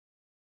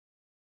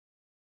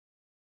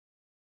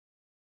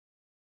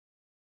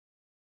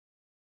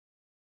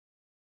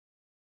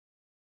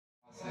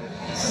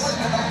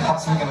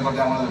possibly going to go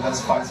down one of the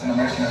best fights in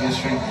American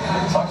history.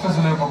 Talk to us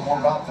a little bit more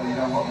about that. You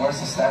know, where's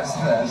the status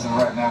of that as of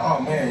right now?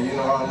 Oh man, you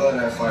know, I love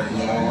that fight.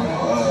 You know,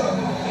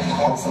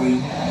 hopefully, you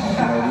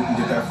know, we can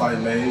get that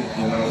fight made.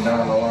 You know,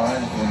 down the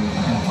line,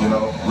 and you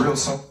know, real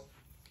soon.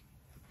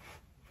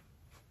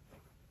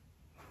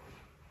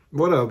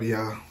 What up,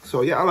 y'all?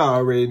 So y'all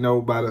already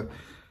know by the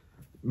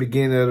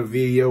beginning of the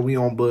video, we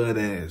on Bud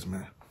ass,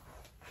 man.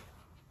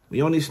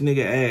 We on this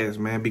nigga ass,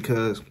 man,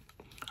 because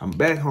I'm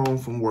back home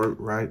from work,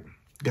 right?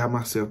 Got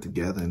myself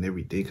together and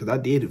everything, because I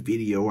did a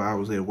video while I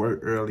was at work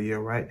earlier,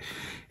 right?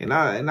 And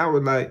I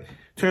was like,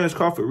 Terence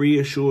Crawford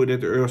reassured that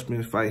the Errol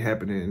Spence fight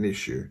happening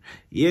this year.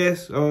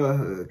 Yes,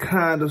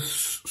 kind of,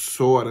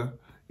 sort of,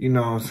 you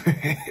know what I'm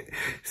saying?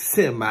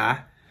 Semi.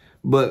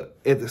 But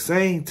at the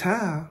same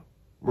time,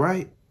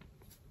 right?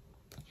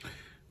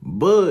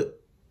 Bud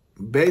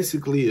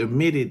basically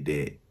admitted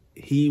that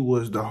he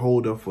was the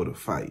holder for the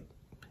fight.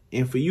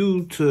 And for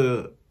you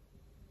to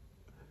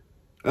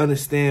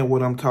understand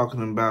what I'm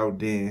talking about,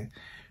 then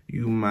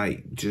you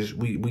might just,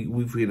 we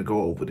finna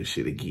go over the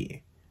shit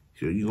again.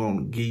 So you're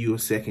gonna give you a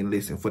second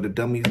listen. For the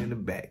dummies in the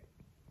back,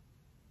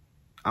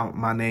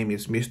 my name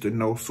is Mr.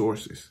 No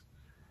Sources.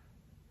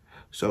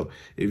 So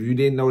if you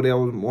didn't know that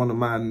was one of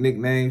my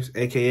nicknames,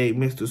 aka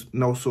Mr.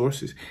 No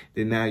Sources,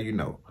 then now you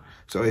know.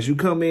 So as you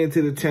come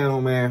into the channel,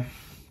 man,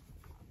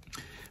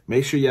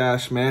 make sure y'all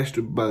smash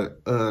the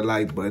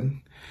like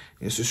button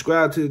and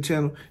subscribe to the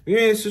channel. If you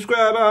ain't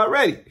subscribed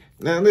already,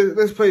 now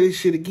let's play this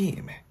shit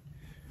again, man.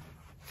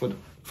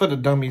 For the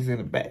dummies in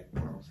the back. You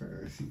know what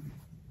I'm saying?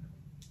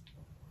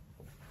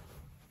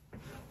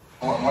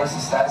 Where's the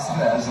status of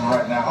that as of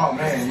right now? Oh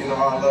man, you know,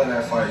 I love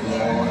that fight. You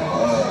know,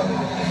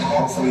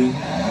 hopefully, you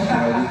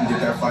know, we can get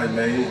that fight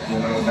made. You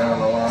know, down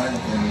the line.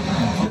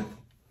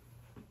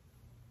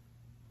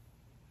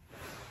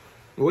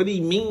 And what do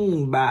you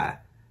mean by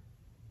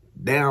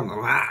down the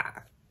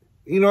line?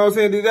 You know what I'm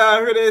saying? Did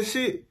y'all hear that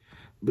shit?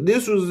 But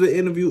this was the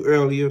interview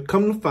earlier.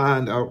 Come to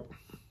find out,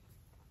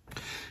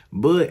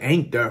 Bud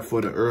ain't there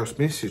for the Errol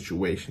Spence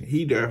situation.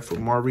 He there for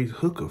Maurice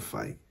Hooker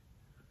fight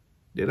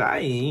that I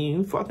ain't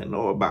even fucking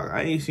know about.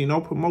 I ain't seen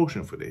no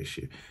promotion for that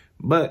shit.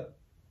 But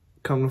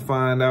come to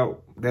find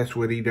out, that's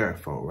what he there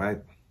for,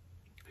 right?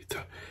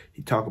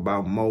 He talk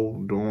about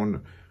Mo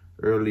during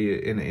earlier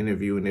in the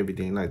interview and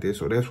everything like that.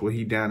 So that's what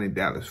he down in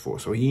Dallas for.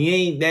 So he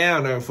ain't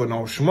down there for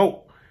no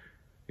smoke.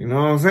 You know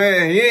what I'm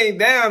saying? He ain't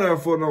down there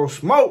for no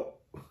smoke.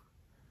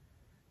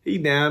 He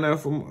down there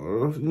for,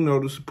 you know,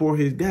 to support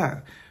his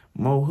guy,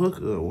 Mo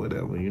Hooker or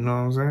whatever. You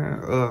know what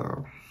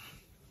I'm saying?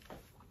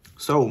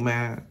 So,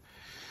 man,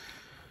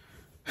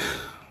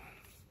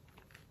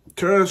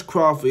 Terence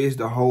Crawford is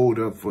the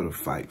holder for the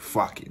fight.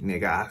 Fuck it,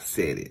 nigga. I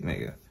said it,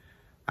 nigga.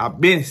 I've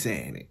been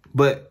saying it.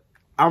 But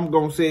I'm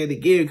going to say it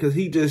again because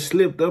he just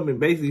slipped up and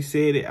basically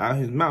said it out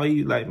his mouth.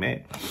 He's like,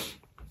 man,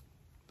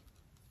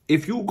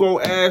 if you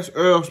go ask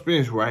Errol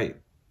Spence, right?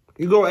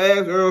 You go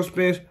ask Errol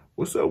Spence,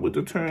 what's up with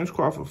the Terence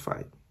Crawford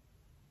fight?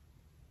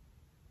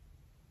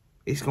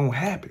 It's going to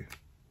happen.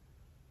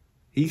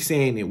 He's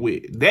saying it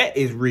with, that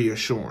is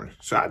reassurance.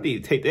 So I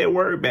need to take that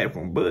word back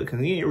from Bud because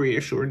he ain't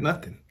reassured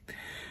nothing.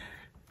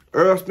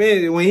 Errol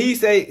Spence, when he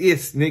say,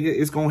 yes, nigga,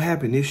 it's going to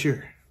happen this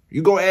year.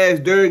 You go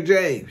ask Derrick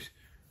James,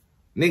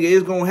 nigga,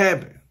 it's going to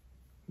happen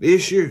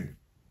this year.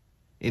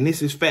 And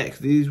this is facts.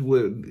 These is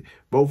what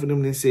both of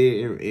them they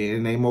said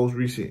in their most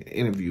recent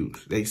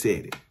interviews. They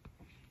said it.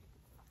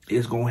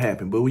 It's going to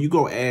happen. But when you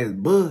go ask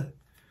Bud,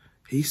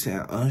 he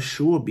sound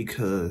unsure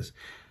because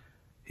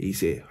he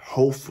said,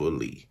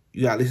 hopefully.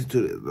 You got to listen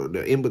to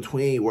the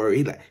in-between word.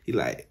 He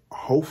like,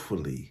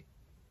 hopefully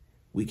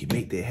we can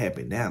make that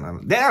happen down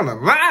the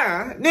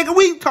line. Nigga,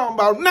 we talking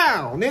about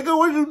now. Nigga,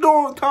 what you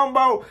doing talking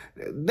about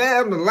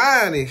down the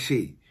line and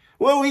shit?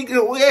 Well, we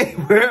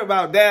ain't worried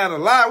about down the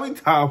line. We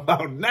talking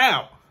about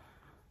now.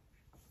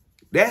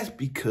 That's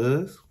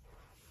because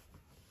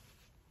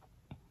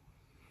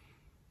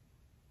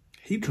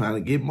he trying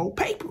to get more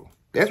paper.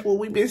 That's what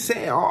we've been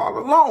saying all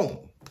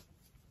along.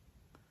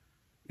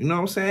 You know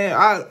what I'm saying?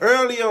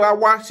 Earlier, I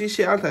watched this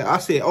shit. I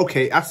said,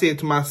 okay. I said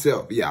to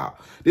myself, y'all.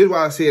 This is what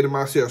I said to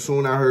myself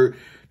soon I heard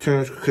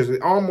Terence, because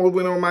it almost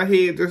went on my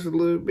head just a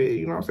little bit.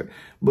 You know what I'm saying?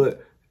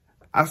 But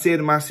I said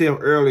to myself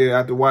earlier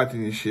after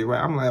watching this shit,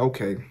 right? I'm like,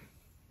 okay.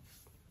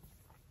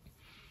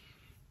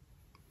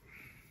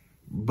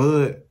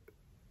 But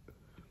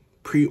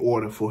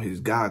pre-order for his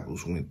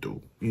goggles went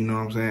through. You know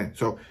what I'm saying?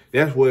 So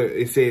that's what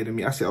it said to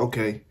me. I said,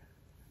 okay.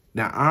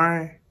 Now,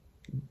 Iron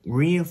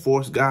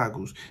reinforced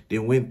goggles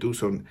then went through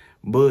some,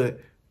 but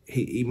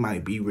he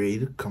might be ready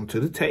to come to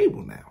the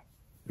table now.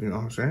 You know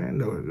what I'm saying?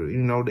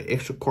 You know, the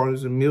extra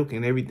quarters of milk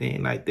and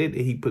everything like that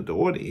he put the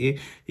order in,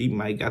 he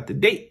might got the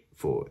date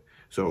for it.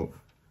 So,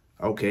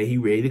 okay, he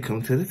ready to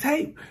come to the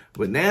table.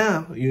 But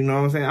now, you know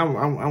what I'm saying?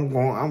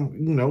 I'm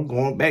you know,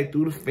 going back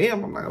through the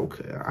film. I'm like,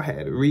 okay, I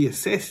had to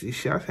reassess this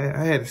shit. I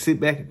had to sit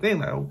back and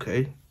think like,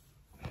 okay.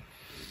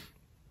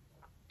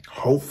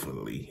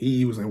 Hopefully, he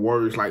using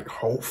words like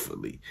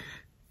hopefully,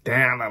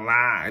 down the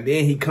line. And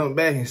then he come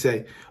back and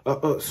say,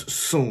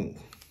 soon.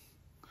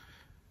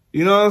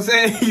 You know what I'm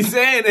saying? He's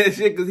saying that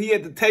shit because he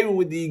at the table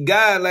with these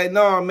guys like,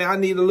 no, man, I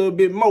need a little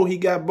bit more. He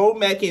got Bo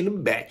Mac in the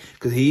back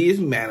because he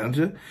is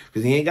manager.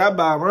 Because he ain't got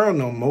Bob Earl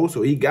no more,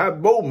 so he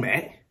got Bo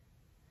Mac.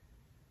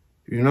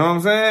 You know what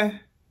I'm saying?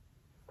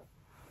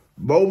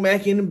 Bo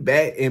Mac in the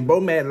back, and Bo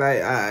Mac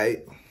like, all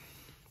right,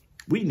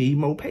 we need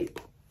more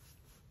paper.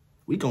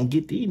 We gonna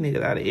get these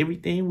niggas out of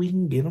everything we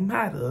can get them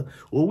out of,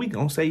 or we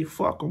gonna say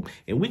fuck them,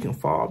 and we can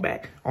fall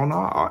back on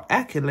our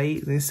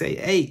accolades and say,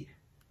 hey,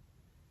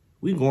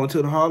 we going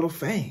to the Hall of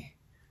Fame.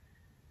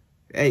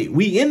 Hey,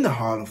 we in the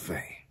Hall of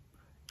Fame.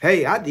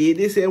 Hey, I did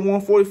this at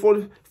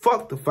 140.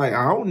 Fuck the fight.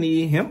 I don't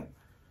need him.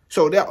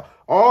 So that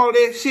all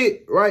that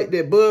shit, right,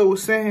 that Bud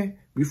was saying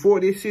before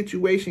this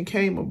situation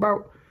came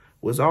about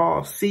was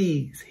all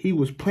seeds he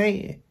was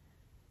planting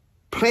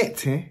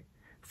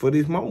for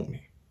this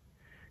moment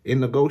in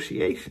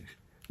negotiations.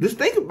 Just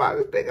think about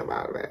it. Think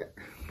about it,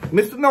 man.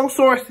 Mr. No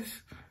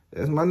Sources.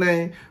 That's my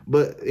name.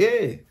 But,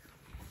 yeah.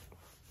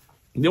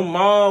 Them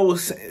all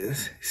was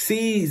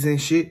seeds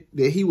and shit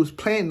that he was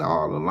planting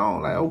all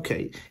along. Like,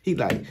 okay. He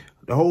like,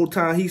 the whole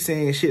time he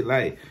saying shit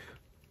like,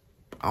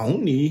 I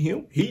don't need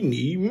him. He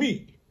need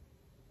me.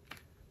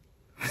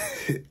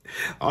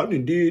 I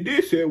done did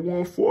this at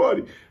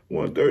 140,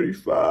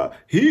 135.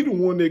 He the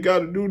one that got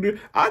to do this.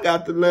 I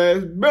got the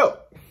last belt.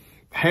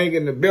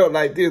 Hanging the belt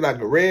like this, like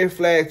a red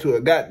flag to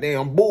a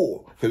goddamn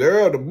bull. Because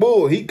Earl the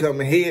bull, he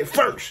coming head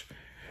first.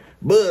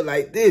 Bud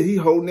like this, he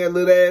holding that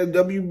little ass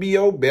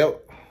WBO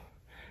belt.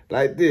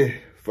 Like this,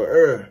 for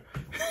Earl.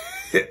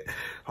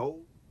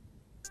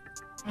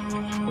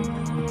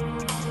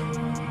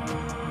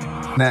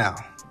 Now,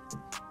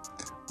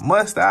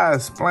 must I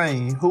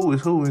explain who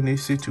is who in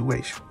this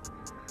situation?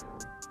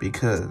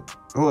 Because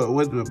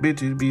what the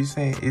bitches be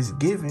saying is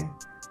given,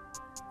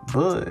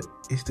 Bud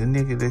is the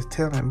nigga that's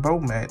telling Bo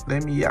Mac,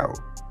 let me out.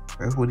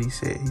 That's what he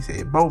said. He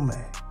said, Bo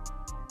Mac,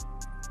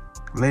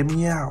 let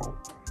me out.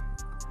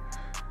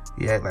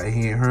 He act like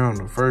he ain't heard him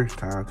the first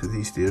time because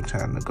he's still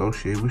trying to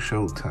negotiate with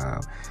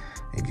Showtime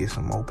and get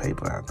some more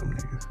paper out them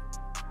niggas.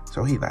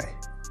 So he like,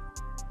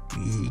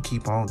 he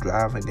keep on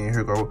driving, then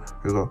here go,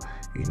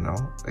 you know,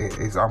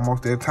 it's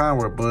almost that time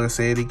where Bud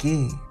said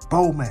again,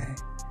 Bo Mac,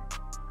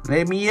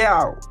 let me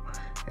out.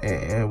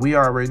 And we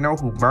already know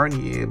who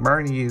Bernie is.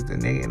 Bernie is the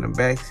nigga in the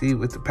backseat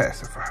with the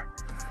pacifier.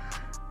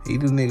 He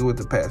the nigga with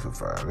the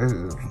pacifier.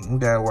 We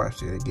gotta watch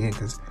that again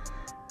because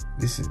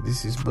this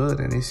is Bud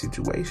in this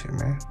situation,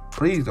 man.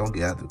 Please don't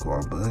get out the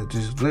car, Bud.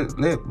 Just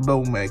let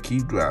Bo Mac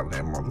keep driving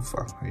that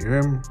motherfucker. You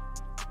hear me?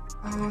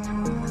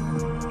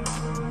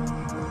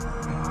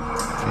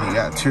 And he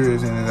got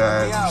tears in his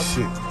eyes and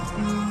shit.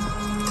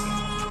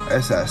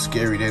 That's how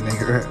scary that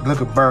nigga.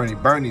 Look at Bernie.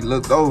 Bernie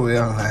looked over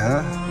there like,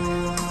 huh?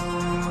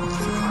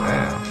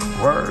 Man,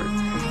 word.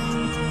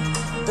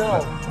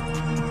 Go.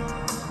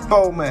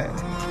 Bo Mac,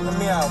 Let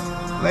me out.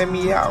 let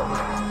me out.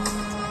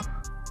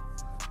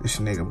 This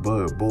nigga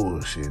Bud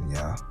bullshitting,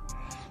 y'all.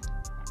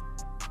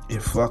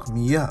 It fucked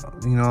me up.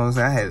 You know what I'm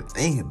saying? I had to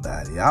think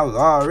about it. I was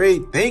already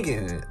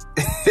thinking it.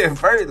 At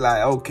first,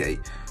 like, okay,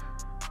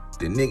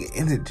 the nigga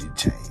energy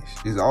changed.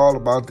 It's all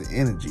about the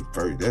energy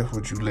first. That's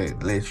what you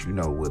let you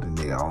know what the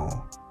nigga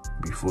on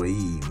before he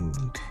even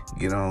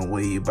get on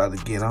what he about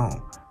to get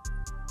on.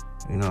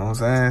 You know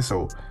what I'm saying?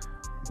 So,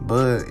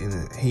 Bud,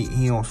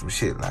 he on some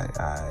shit like,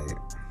 alright.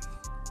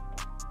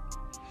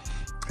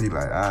 He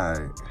like,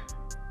 alright.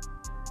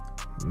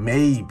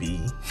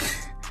 Maybe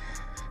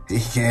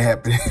it can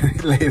happen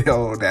later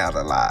on down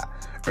the line.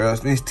 Errol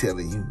Spence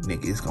telling you,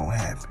 nigga, it's gonna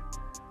happen.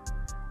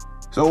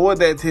 So what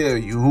that tell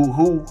you?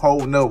 Who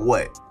holding up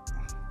what?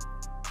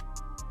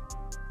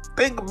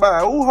 Think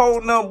about it. Who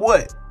holding up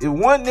what? If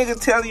one nigga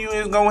telling you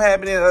it's gonna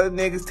happen and other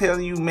niggas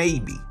telling you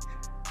maybe,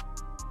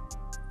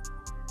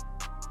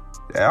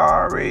 they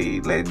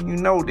already letting you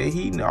know that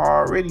he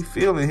already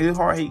feeling his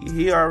heart.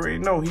 He already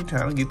know he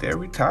trying to get that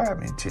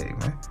retirement check,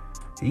 man.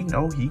 He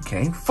know he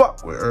can't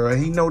fuck with her.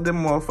 He know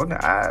them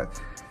motherfucking eyes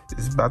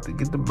is about to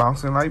get the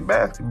bouncing like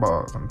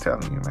basketballs. I'm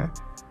telling you, man.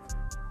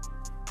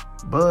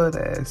 Bud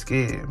ass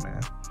scared, man.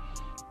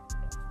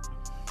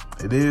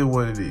 It is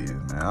what it is,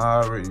 man.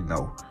 I already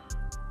know.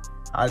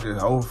 I just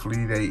hopefully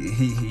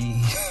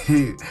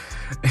he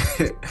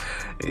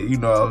you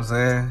know what I'm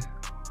saying?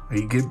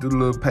 He get the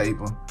little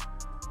paper.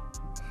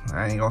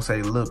 I ain't gonna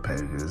say little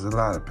paper, there's a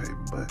lot of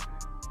paper, but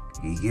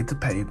he get the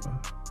paper.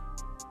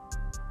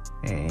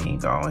 And he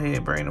go ahead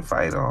and bring the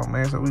fight on,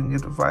 man, so we can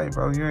get the fight,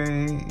 bro. You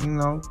ain't, you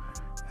know.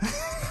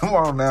 Come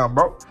on now,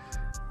 bro.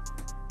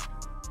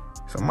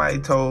 Somebody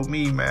told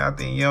me, man, I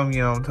think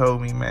Yum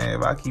told me, man,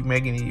 if I keep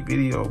making these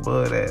videos,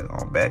 Bud, that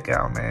gonna back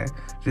out, man.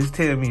 Just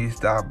tell me to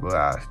stop, but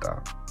I'll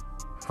stop.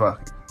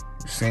 Fuck it.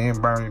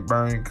 Seeing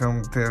Bernie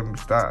come tell me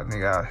to stop,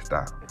 nigga, I'll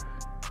stop.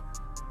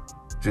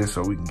 Just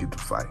so we can get the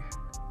fight.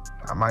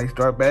 I might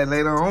start back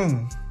later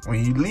on.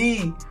 When you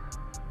leave,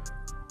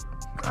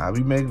 I'll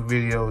be making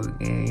videos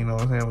again, you know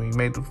what I'm saying? When you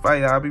make the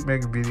fight, I'll be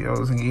making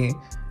videos again.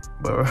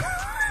 But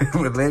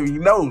let me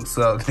know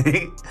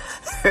something.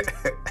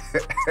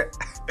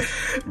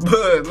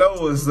 Bud know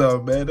what's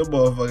up, man. Them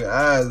motherfucking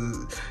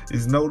eyes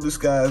is no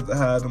disguise to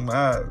hide them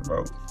eyes,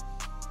 bro.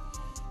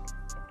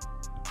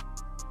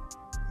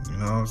 You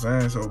know what I'm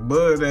saying? So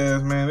Bud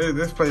ass, man,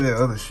 let's play that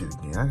other shit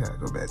again. I gotta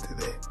go back to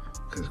that.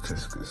 Cause,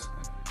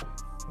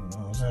 you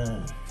know what I'm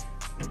saying?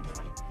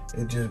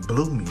 It just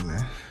blew me,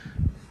 man.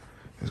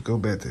 Let's go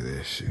back to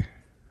that shit.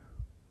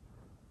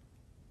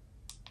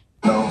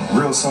 No,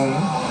 real soon.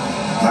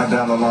 Not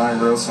down the line,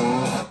 real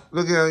soon.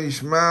 Look at how he's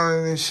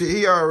smiling and shit.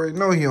 He already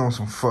know he on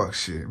some fuck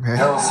shit, man.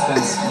 Errol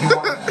Spence,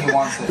 he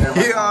wants it.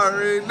 He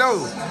already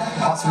know.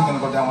 Possibly going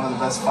to go down one of the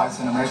best fights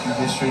in American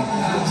history.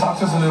 Talk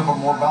to us a little bit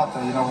more about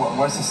that. You know,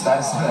 what's the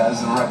status of that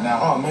as of right now?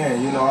 Oh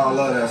man, you know I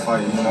love that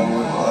fight. You know,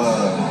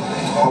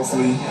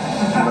 hopefully,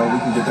 you know we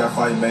can get that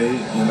fight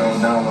made. You know,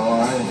 down the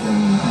line,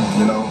 and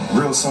you know,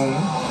 real soon.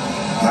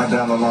 Not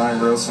down the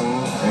line, real soon.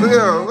 And,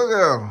 look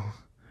at him.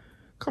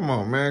 Come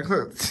on, man.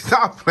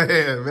 Stop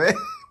playing, man.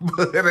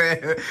 Bud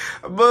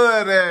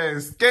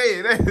ass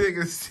scared. That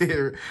nigga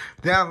serious.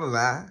 Down the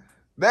line.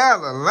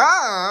 Down the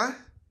line?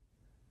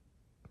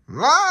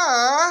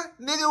 Line?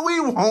 Nigga, we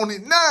want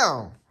it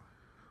now.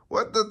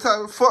 What the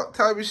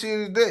type of shit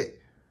is that?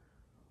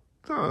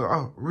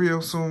 Oh,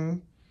 real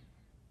soon.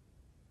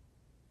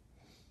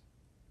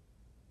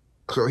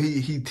 So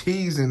he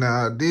teasing the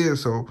idea,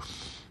 so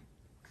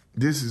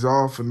this is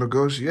all for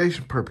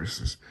negotiation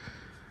purposes.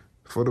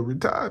 For the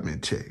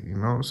retirement check, you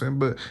know what I'm saying?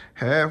 But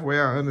halfway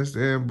I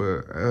understand,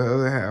 but the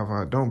other half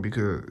I don't,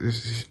 because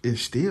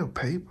it's still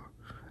paper.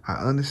 I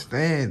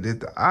understand that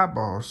the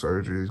eyeball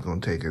surgery is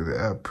going to take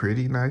a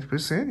pretty nice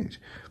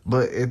percentage.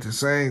 But at the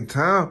same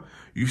time,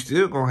 you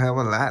still going to have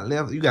a lot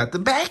left. You got the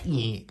back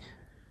end.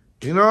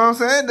 You know what I'm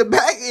saying? The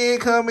back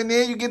end coming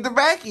in, you get the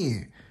back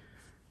end.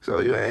 So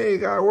you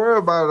ain't got to worry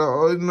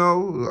about it, you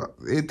know,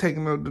 it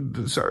taking up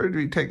the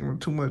surgery, taking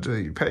up too much of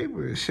your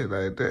paper and shit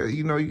like that.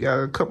 You know, you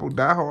got a couple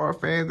diehard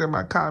fans in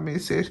my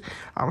comment section.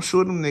 I'm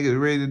sure them niggas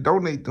ready to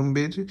donate them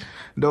bitches,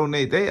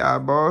 donate their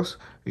eyeballs.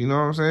 You know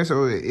what I'm saying?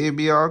 So it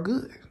be all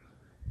good.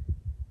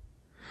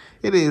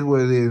 It is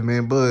what it is,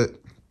 man. But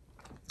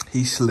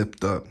he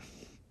slipped up.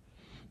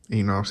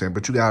 You know what I'm saying?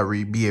 But you got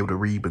to be able to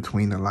read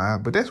between the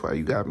lines. But that's why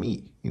you got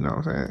me. You know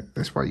what I'm saying?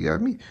 That's why you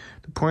got me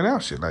to point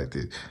out shit like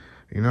this.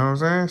 You know what I'm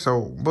saying?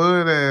 So,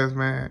 Bud ass,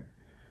 man,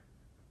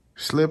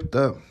 slipped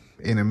up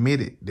and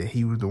admitted that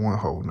he was the one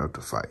holding up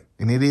the fight.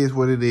 And it is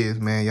what it is,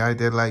 man. Y'all hit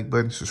that like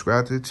button.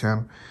 Subscribe to the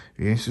channel.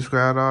 If you ain't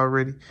subscribed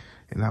already.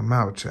 And I'm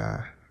out,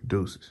 y'all.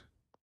 Deuces.